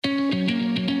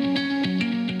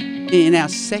In our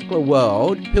secular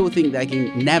world, people think they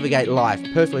can navigate life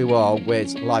perfectly well, where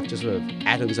it's life just sort of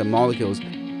atoms and molecules.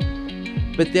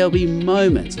 But there'll be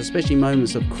moments, especially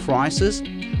moments of crisis,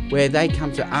 where they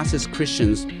come to us as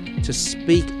Christians to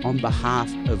speak on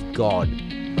behalf of God.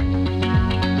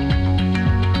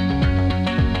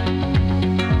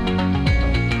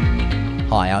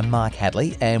 Hi, I'm Mark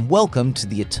Hadley, and welcome to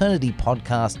the Eternity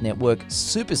Podcast Network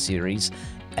super series,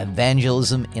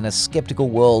 Evangelism in a Skeptical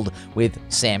World with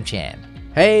Sam Chan.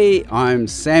 Hey, I'm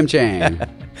Sam Chan.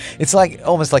 It's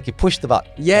almost like you push the button.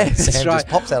 Yes, Sam that's right. just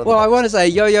pops out of well, the I box. want to say,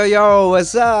 yo,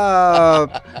 what's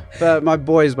up? But my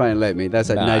boys won't let me. They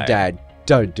say, no, No. Dad,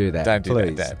 don't do that, Don't do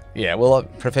please. that, Dad. Yeah, well,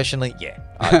 professionally,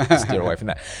 I steer away from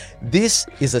that. This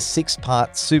is a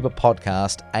 6-part super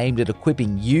podcast aimed at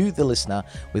equipping you, the listener,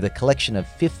 with a collection of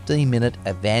 15-minute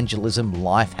evangelism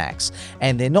life hacks.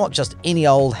 And they're not just any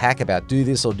old hack about do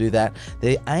this or do that.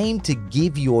 They're aimed to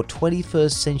give your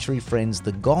 21st century friends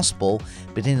the gospel,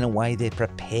 but in a way they're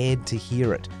prepared to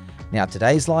hear it. Now,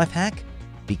 today's life hack,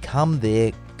 become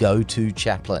their go-to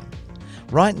chaplain.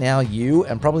 Right now, you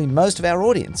and probably most of our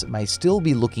audience may still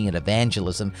be looking at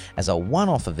evangelism as a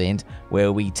one-off event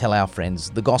where we tell our friends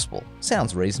the gospel.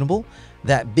 Sounds reasonable.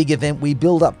 That big event we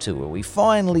build up to, where we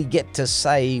finally get to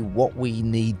say what we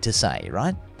need to say,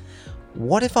 right?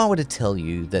 What if I were to tell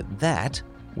you that that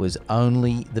was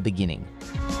only the beginning?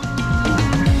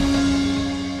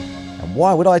 And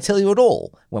why would I tell you at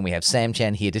all when we have Sam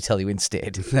Chan here to tell you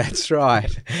instead? That's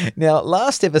right. Now,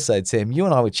 last episode, Sam, you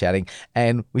and I were chatting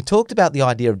and we talked about the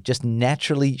idea of just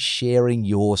naturally sharing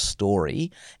your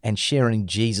story and sharing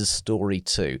Jesus' story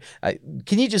too.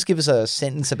 Can you just give us a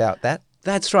sentence about that?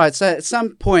 That's right. So at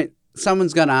some point,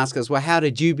 someone's going to ask us, well, how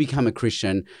did you become a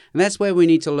Christian? And that's where we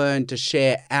need to learn to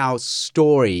share our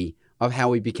story of how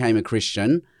we became a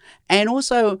Christian and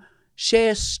also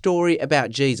share a story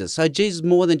about Jesus. So Jesus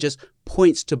more than just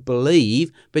points to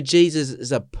believe, but Jesus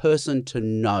is a person to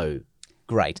know.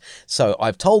 Great. So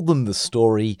I've told them the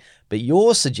story, but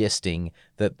you're suggesting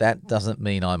that that doesn't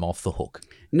mean I'm off the hook.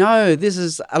 No, this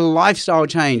is a lifestyle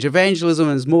change. Evangelism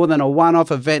is more than a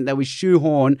one-off event that we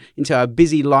shoehorn into our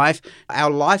busy life.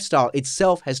 Our lifestyle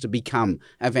itself has to become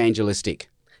evangelistic.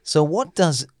 So what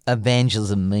does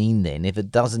evangelism mean then, if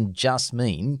it doesn't just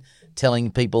mean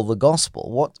telling people the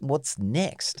gospel? What's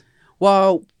next?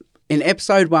 Well, in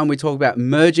episode 1, we talk about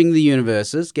merging the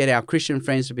universes, get our Christian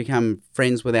friends to become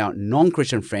friends with our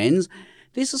non-Christian friends.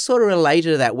 This is sort of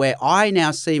related to that, where I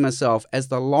now see myself as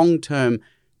the long-term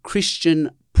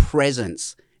Christian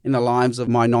presence in the lives of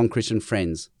my non-Christian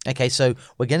friends. Okay, so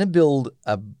we're going to build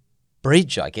a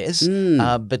bridge, I guess,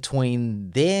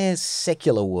 between their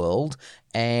secular world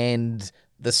and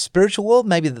the spiritual world,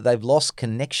 maybe that they've lost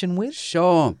connection with.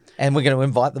 Sure. And we're going to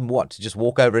invite them, to just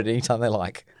walk over at any time they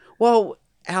like? Well,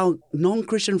 our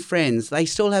non-Christian friends, they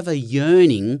still have a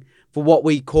yearning for what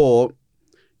we call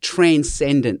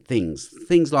transcendent things.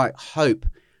 Things like hope,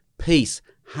 peace,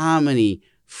 harmony,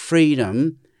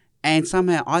 freedom. And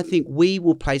somehow I think we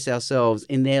will place ourselves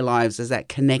in their lives as that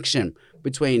connection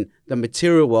between the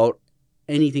material world,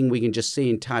 anything we can just see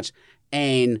and touch,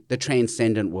 and the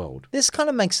transcendent world. This kind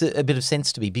of makes a bit of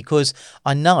sense to me, because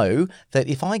I know that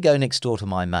if I go next door to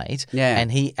my mate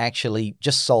and he actually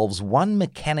just solves one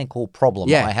mechanical problem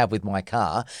I have with my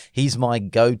car, he's my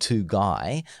go-to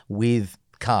guy with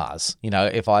cars. You know,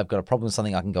 if I've got a problem with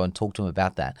something, I can go and talk to him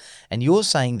about that. And you're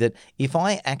saying that if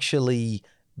I actually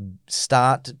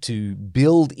start to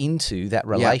build into that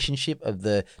relationship of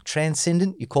the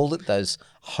transcendent, you called it, those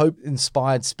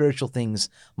hope-inspired spiritual things,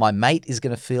 my mate is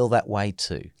going to feel that way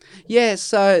too. Yeah,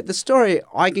 so the story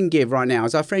I can give right now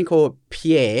is our friend called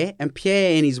Pierre, and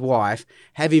Pierre and his wife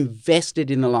have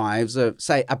invested in the lives of,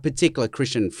 say, a particular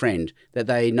Christian friend that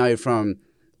they know from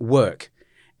work.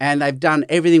 And they've done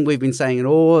everything we've been saying in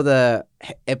all the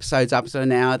episodes up to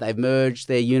now. They've merged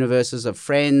their universes of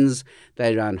friends.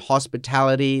 They've done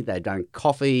hospitality. They've done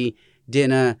coffee,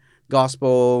 dinner,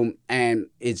 gospel, and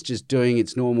it's just doing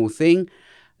its normal thing.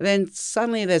 And then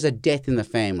suddenly there's a death in the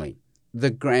family.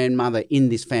 The grandmother in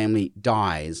this family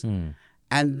dies. And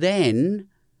then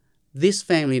this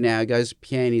family now goes to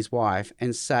Pierre and his wife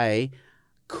and say,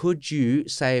 could you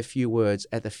say a few words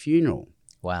at the funeral?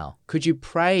 Wow. Could you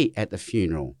pray at the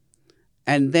funeral?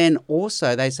 And then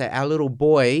also they say, our little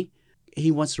boy,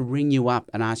 he wants to ring you up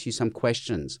and ask you some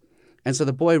questions. And so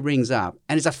the boy rings up,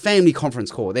 and it's a family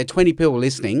conference call. There are 20 people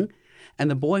listening, and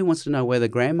the boy wants to know where the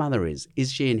grandmother is.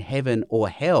 Is she in heaven or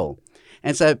hell?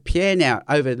 And so Pierre now,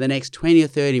 over the next 20 or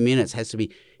 30 minutes, has to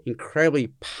be incredibly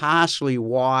partially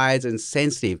wise and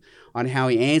sensitive on how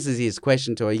he answers his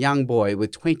question to a young boy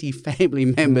with 20 family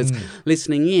members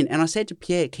listening in. And I said to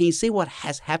Pierre, can you see what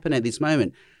has happened at this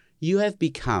moment? you have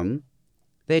become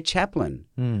their chaplain.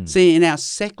 See, in our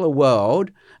secular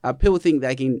world, people think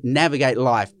they can navigate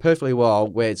life perfectly well,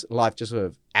 where it's life just sort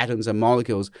of atoms and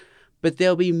molecules. But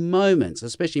there'll be moments,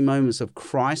 especially moments of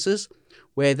crisis,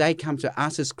 where they come to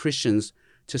us as Christians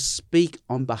to speak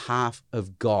on behalf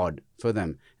of God for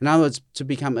them. In other words, to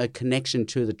become a connection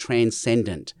to the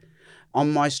transcendent.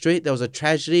 On my street, there was a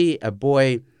tragedy. A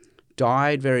boy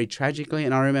died very tragically,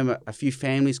 and I remember a few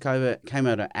families came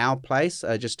out of our place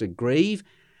just to grieve.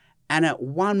 And at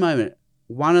one moment,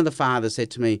 one of the fathers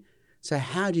said to me, "So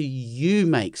how do you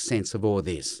make sense of all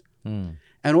this?"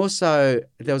 And also,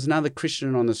 there was another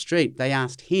Christian on the street. They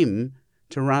asked him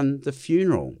to run the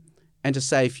funeral and to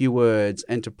say a few words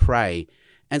and to pray.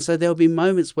 And so there'll be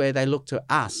moments where they look to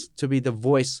us to be the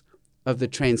voice of the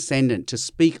transcendent, to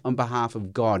speak on behalf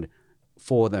of God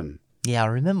for them. Yeah, I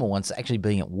remember once actually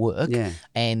being at work,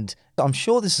 and I'm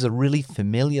sure this is a really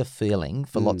familiar feeling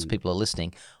for lots of people who are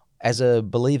listening, as a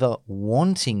believer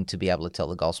wanting to be able to tell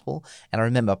the gospel. And I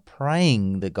remember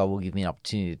praying that God will give me an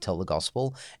opportunity to tell the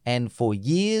gospel. And for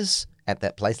years at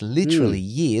that place, literally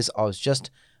years, I was just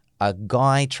a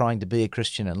guy trying to be a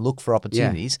Christian and look for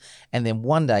opportunities. And then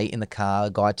one day in the car,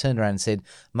 a guy turned around and said,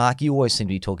 "Mark, you always seem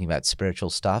to be talking about spiritual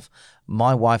stuff.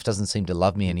 My wife doesn't seem to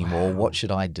love me anymore. What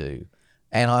should I do?"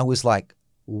 And I was like,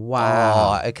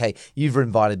 wow, okay, you've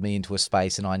invited me into a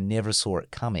space and I never saw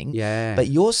it coming. Yeah. But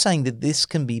you're saying that this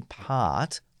can be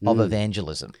part of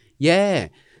evangelism. Yeah.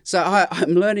 So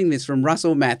I'm learning this from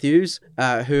Russell Matthews,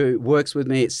 who works with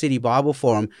me at City Bible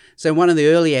Forum. So in one of the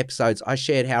early episodes, I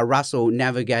shared how Russell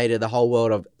navigated the whole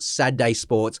world of Saturday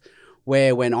sports,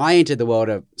 where when I entered the world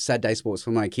of Saturday sports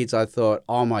for my kids, I thought,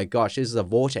 oh my gosh, this is a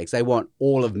vortex. They want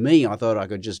all of me. I thought I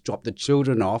could just drop the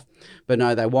children off. But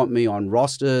no, they want me on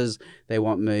rosters. They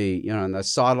want me, on the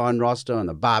sideline roster, on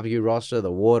the barbecue roster,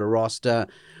 the water roster.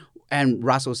 And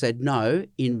Russell said, no,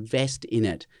 invest in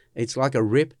it. It's like a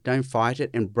rip, don't fight it,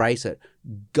 embrace it.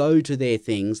 Go to their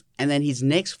things. And then his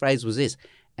next phrase was this,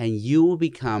 and you will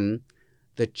become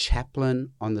the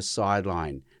chaplain on the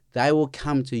sideline. They will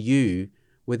come to you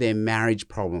with their marriage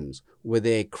problems, with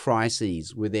their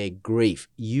crises, with their grief.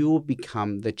 You will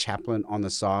become the chaplain on the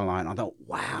sideline. I thought,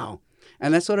 wow.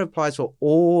 And that sort of applies for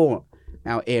all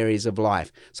our areas of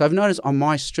life. So I've noticed on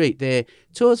my street, there are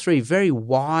 2 or 3 very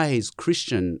wise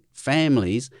Christian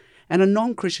families, and a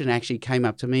non-Christian actually came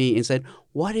up to me and said,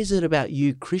 what is it about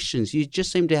you Christians? You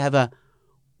just seem to have a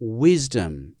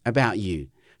wisdom about you.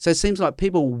 So it seems like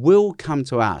people will come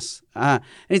to us. And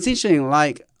it's interesting,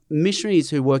 like missionaries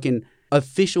who work in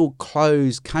official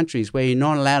closed countries where you're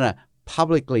not allowed to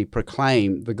publicly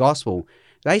proclaim the gospel,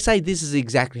 they say this is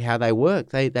exactly how they work.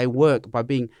 They work by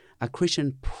being a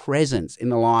Christian presence in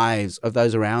the lives of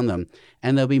those around them.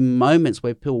 And there'll be moments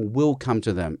where people will come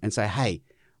to them and say, hey,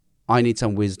 I need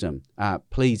some wisdom.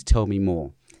 Please tell me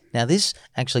more. Now, this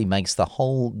actually makes the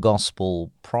whole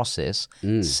gospel process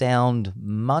sound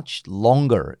much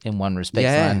longer in one respect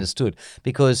than I understood,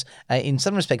 because in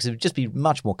some respects it would just be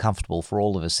much more comfortable for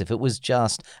all of us if it was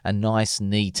just a nice,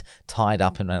 neat, tied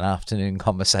up in an afternoon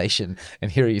conversation,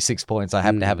 and here are your 6 points, I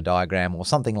happen to have a diagram or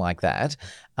something like that.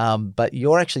 But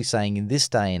you're actually saying in this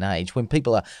day and age, when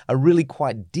people are really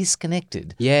quite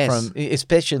disconnected from,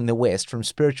 especially in the West, from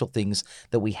spiritual things,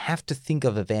 that we have to think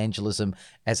of evangelism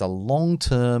as a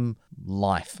long-term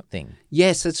life thing.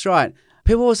 Yes, that's right.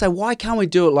 People will say, why can't we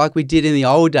do it like we did in the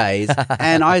old days?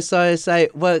 And I say,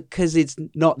 well, because it's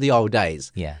not the old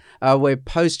days. Yeah. We're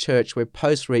post-church, we're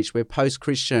post-reach, we're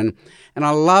post-Christian. And I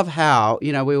love how,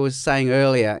 we were saying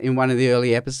earlier in one of the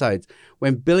early episodes,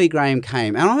 when Billy Graham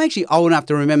came, and I'm actually old enough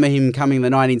to remember him coming in the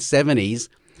 1970s,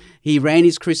 he ran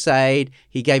his crusade,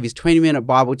 he gave his 20-minute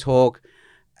Bible talk,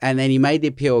 and then he made the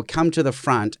appeal, come to the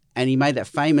front, and he made that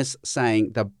famous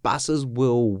saying, the buses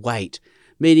will wait,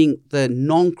 meaning the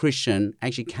non-Christian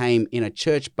actually came in a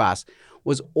church bus,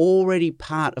 was already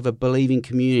part of a believing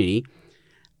community.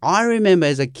 I remember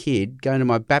as a kid going to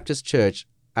my Baptist church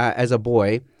as a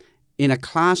boy, in a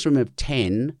classroom of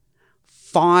 10,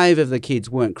 5 of the kids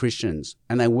weren't Christians,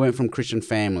 and they weren't from Christian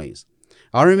families.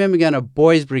 I remember going to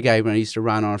Boys Brigade when I used to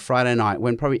run on a Friday night,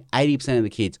 when probably 80% of the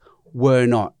kids were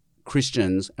not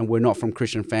Christians and were not from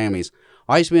Christian families.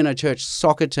 I used to be in a church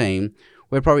soccer team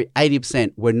where probably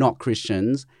 80% were not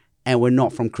Christians and were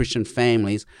not from Christian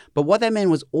families. But what that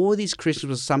meant was all these Christians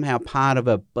were somehow part of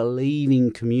a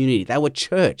believing community. They were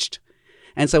churched.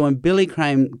 And so when Billy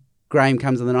Graham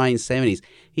comes in the 1970s,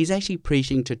 he's actually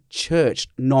preaching to churched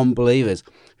non-believers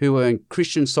who were in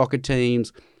Christian soccer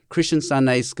teams, Christian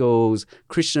Sunday schools,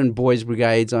 Christian boys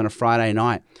brigades on a Friday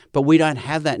night. But we don't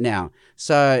have that now.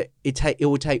 So it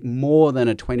will take more than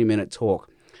a 20-minute talk.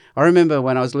 I remember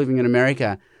when I was living in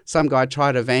America, some guy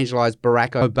tried to evangelize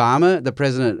Barack Obama, the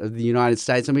president of the United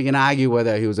States, and we can argue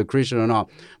whether he was a Christian or not.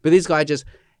 But this guy just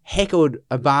heckled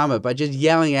Obama by just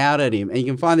yelling out at him. And you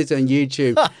can find this on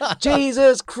YouTube.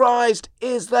 Jesus Christ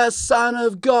is the Son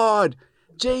of God.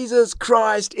 Jesus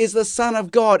Christ is the Son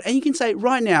of God. And you can say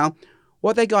right now,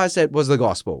 what that guy said was the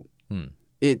gospel.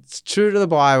 It's true to the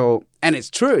Bible, and it's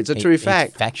true. It's a true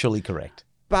fact. It's factually correct.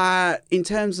 But in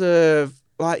terms of,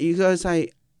 like, you got to say,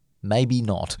 maybe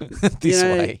not this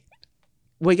way.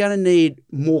 We're going to need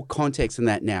more context than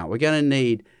that now. We're going to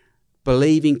need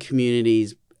believing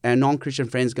communities. Our non-Christian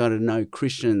friends got to know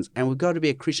Christians, and we've got to be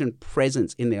a Christian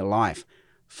presence in their life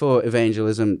for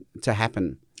evangelism to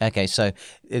happen. Okay, so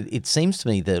it seems to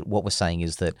me that what we're saying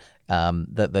is that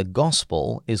that the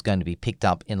gospel is going to be picked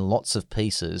up in lots of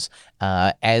pieces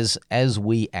as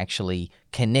we actually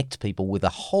connect people with a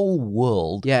whole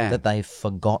world that they've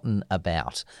forgotten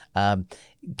about.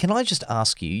 Can I just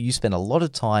ask you, you spend a lot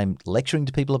of time lecturing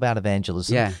to people about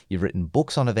evangelism. Yeah. You've written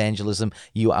books on evangelism.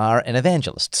 You are an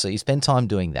evangelist, so you spend time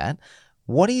doing that.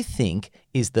 What do you think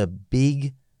is the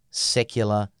big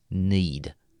secular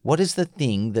need? What is the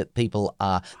thing that people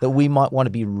are, that we might want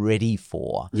to be ready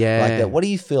for? Yeah. Like that, what do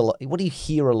you feel, what do you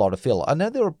hear a lot of, Phil? I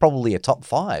know there are probably a top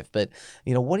 5, but,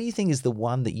 what do you think is the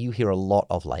one that you hear a lot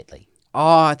of lately?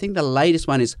 Oh, I think the latest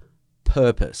one is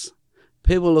purpose.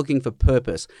 People looking for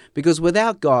purpose. Because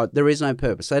without God, there is no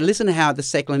purpose. So listen to how the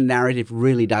secular narrative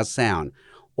really does sound.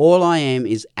 All I am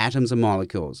is atoms and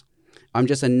molecules. I'm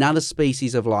just another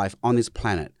species of life on this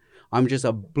planet. I'm just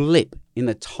a blip in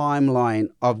the timeline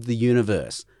of the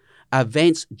universe.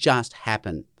 Events just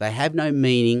happen. They have no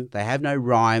meaning. They have no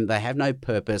rhyme. They have no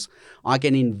purpose. I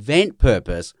can invent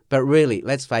purpose, but really,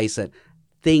 let's face it,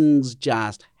 things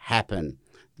just happen.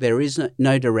 There is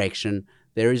no direction.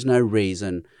 There is no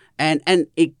reason. And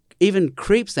it even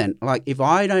creeps then. Like, if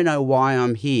I don't know why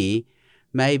I'm here,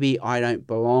 maybe I don't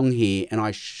belong here and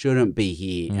I shouldn't be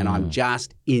here and I'm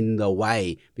just in the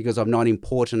way because I'm not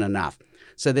important enough.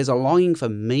 So there's a longing for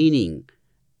meaning,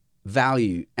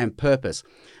 value, and purpose.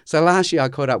 So last year I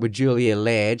caught up with Julia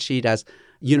Laird. She does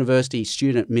university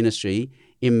student ministry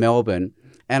in Melbourne.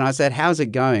 And I said, how's it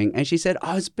going? And she said,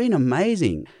 oh, it's been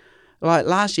amazing. Like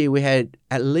last year we had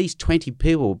at least 20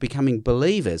 people becoming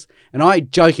believers. And I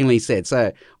jokingly said,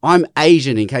 so I'm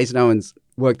Asian in case no one's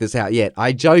worked this out yet.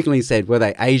 I jokingly said, were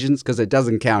they Asians? Because it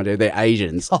doesn't count if they're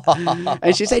Asians.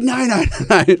 And she said, no,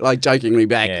 like jokingly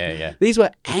back. Yeah. These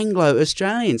were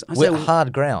Anglo-Australians. I said,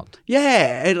 hard ground.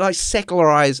 Yeah, like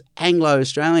secularized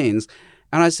Anglo-Australians.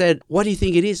 And I said, what do you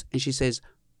think it is? And she says,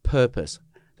 purpose.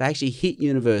 They actually hit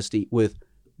university with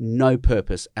no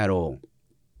purpose at all.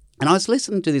 And I was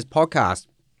listening to this podcast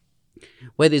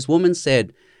where this woman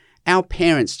said, our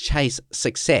parents chase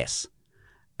success.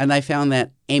 And they found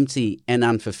that empty and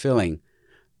unfulfilling.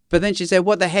 But then she said,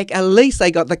 what the heck? At least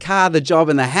they got the car, the job,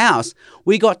 and the house.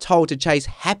 We got told to chase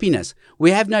happiness.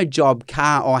 We have no job,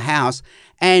 car, or house,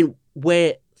 and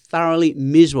we're thoroughly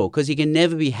miserable because you can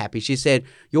never be happy. She said,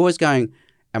 you're always going,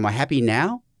 am I happy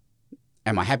now?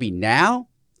 Am I happy now?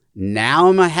 Now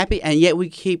am I happy? And yet we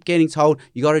keep getting told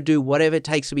you got to do whatever it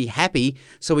takes to be happy.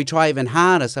 So we try even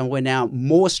harder. So we're now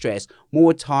more stressed,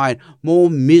 more tired, more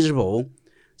miserable.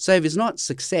 So if it's not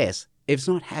success, if it's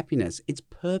not happiness, it's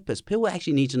purpose. People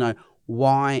actually need to know,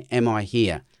 why am I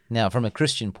here? Now, from a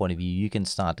Christian point of view, you can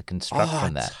start to construct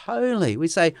from that. Totally. We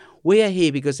say, we are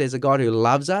here because there's a God who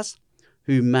loves us,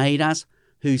 who made us,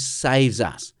 who saves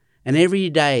us. And every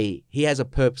day he has a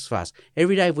purpose for us.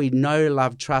 Every day we know,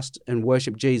 love, trust, and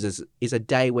worship Jesus is a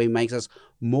day where he makes us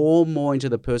more and more into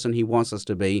the person he wants us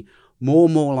to be, more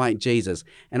and more like Jesus.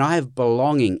 And I have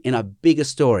belonging in a bigger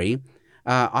story.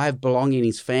 I have belonging in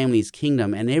his family, his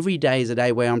kingdom, and every day is a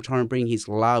day where I'm trying to bring his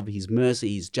love, his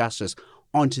mercy, his justice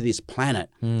onto this planet.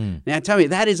 Now, tell me,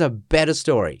 that is a better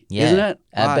story, isn't it?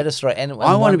 A better story. And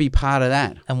I want to be part of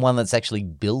that. And one that's actually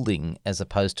building as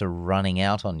opposed to running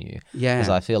out on you. Yeah. Because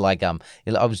I feel like I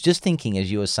was just thinking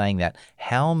as you were saying that,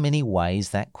 how many ways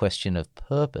that question of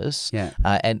purpose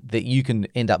and that you can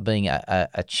end up being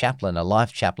a chaplain, a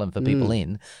life chaplain for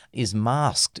people is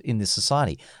masked in this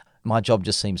society. My job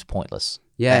just seems pointless.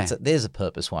 Yeah. There's a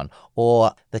purpose one.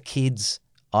 Or the kids,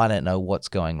 I don't know what's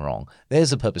going wrong.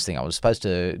 There's a purpose thing. I was supposed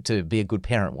to be a good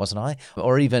parent, wasn't I?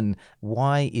 Or even,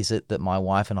 why is it that my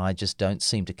wife and I just don't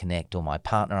seem to connect, or my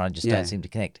partner and I just don't seem to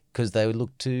connect? Because they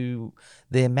look to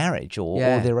their marriage or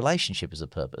their relationship as a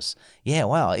purpose. Yeah,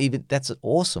 wow. Even that's an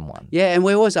awesome one. Yeah, and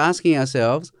we're always asking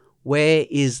ourselves, where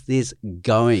is this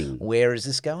going? Where is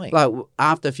this going? Like,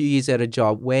 after a few years at a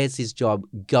job, where's this job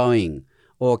going?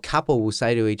 Or a couple will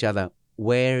say to each other,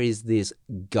 where is this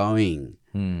going?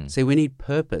 See, we need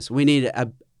purpose. We need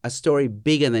a story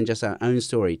bigger than just our own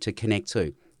story to connect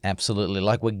to. Absolutely,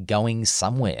 like we're going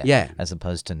somewhere Yeah. as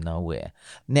opposed to nowhere.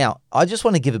 Now, I just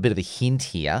want to give a bit of a hint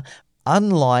here.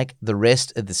 Unlike the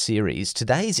rest of the series,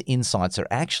 today's insights are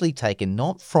actually taken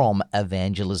not from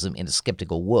Evangelism in a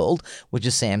Skeptical World, which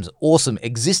is Sam's awesome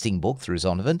existing book through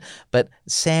Zondervan, but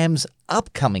Sam's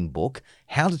upcoming book,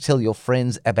 How to Tell Your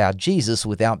Friends About Jesus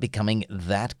Without Becoming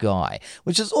That Guy,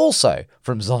 which is also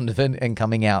from Zondervan and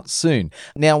coming out soon.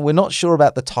 Now, we're not sure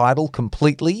about the title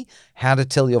completely. How to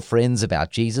Tell Your Friends About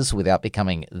Jesus Without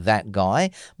Becoming That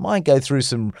Guy might go through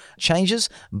some changes,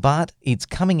 but it's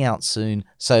coming out soon,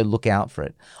 so look out for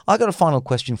it. I got a final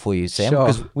question for you, Sam, Sure.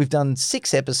 because we've done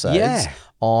 6 episodes Yeah.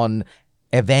 on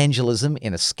Evangelism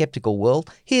in a Skeptical World.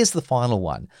 Here's the final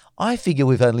one. I figure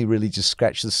we've only really just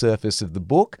scratched the surface of the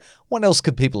book. What else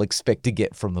could people expect to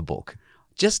get from the book?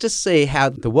 Just to see how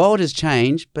the world has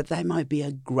changed, but that might be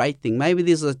a great thing. Maybe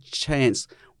there's a chance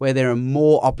where there are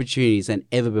more opportunities than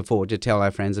ever before to tell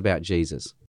our friends about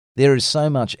Jesus. There is so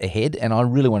much ahead, and I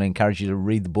really want to encourage you to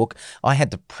read the book. I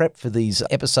had to prep for these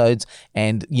episodes,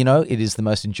 and it is the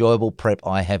most enjoyable prep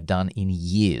I have done in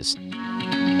years.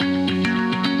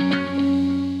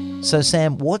 So,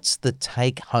 Sam, what's the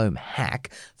take-home hack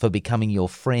for becoming your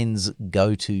friend's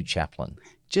go-to chaplain?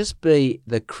 Just be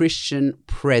the Christian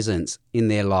presence in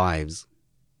their lives.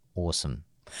 Awesome.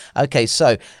 Okay,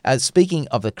 so speaking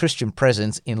of the Christian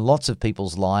presence in lots of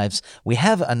people's lives, we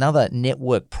have another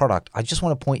network product I just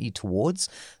want to point you towards.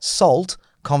 Salt,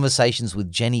 Conversations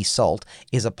with Jenny Salt,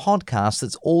 is a podcast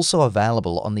that's also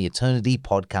available on the Eternity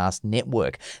Podcast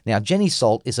Network. Now, Jenny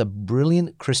Salt is a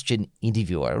brilliant Christian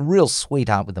interviewer, a real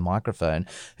sweetheart with the microphone,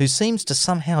 who seems to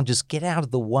somehow just get out of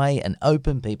the way and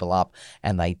open people up,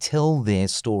 and they tell their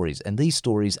stories. And these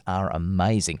stories are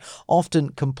amazing,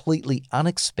 often completely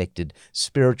unexpected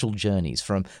spiritual journeys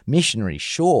from missionaries,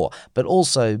 sure, but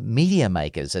also media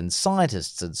makers and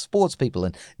scientists and sports people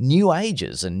and new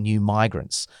agers and new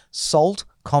migrants. Salt,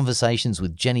 Conversations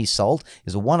with Jenny Salt,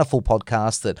 is a wonderful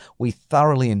podcast that we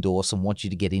thoroughly endorse and want you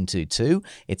to get into too.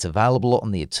 It's available on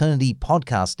the Eternity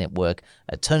Podcast Network,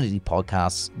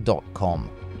 eternitypodcasts.com.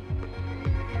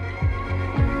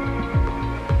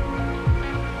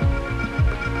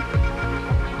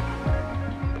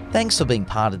 Thanks for being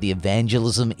part of the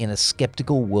Evangelism in a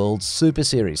Skeptical World super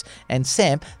series. And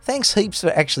Sam, thanks heaps for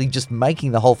actually just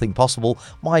making the whole thing possible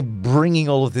by bringing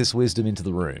all of this wisdom into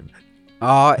the room.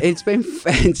 Oh, it's been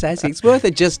fantastic. It's worth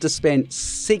it just to spend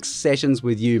 6 sessions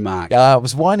with you, Mark. I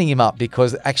was winding him up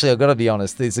because actually I've got to be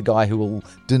honest, there's a guy who will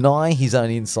deny his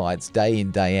own insights day in,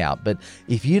 day out. But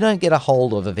if you don't get a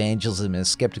hold of Evangelism in a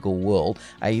Skeptical World,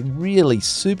 a really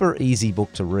super easy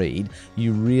book to read,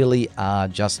 you really are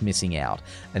just missing out.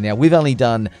 And now we've only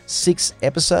done 6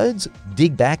 episodes.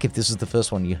 Dig back if this is the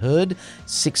first one you heard.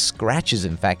 6 scratches,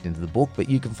 in fact, into the book. But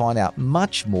you can find out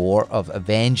much more of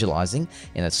evangelizing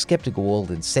in a skeptical world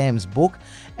in Sam's book.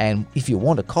 And if you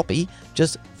want a copy,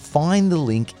 just find the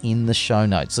link in the show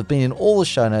notes. I've been in all the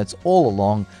show notes all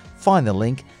along. Find the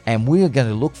link, and we are going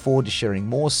to look forward to sharing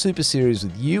more super series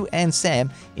with you and Sam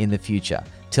in the future.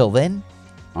 Till then,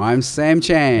 I'm Sam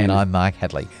Chan. and I'm Mark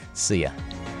Hadley. See ya.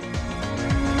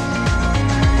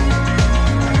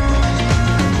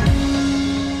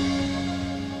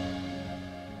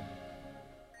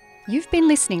 You've been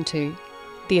listening to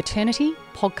the Eternity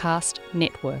Podcast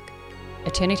Network,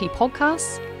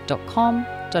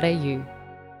 eternitypodcasts.com.au.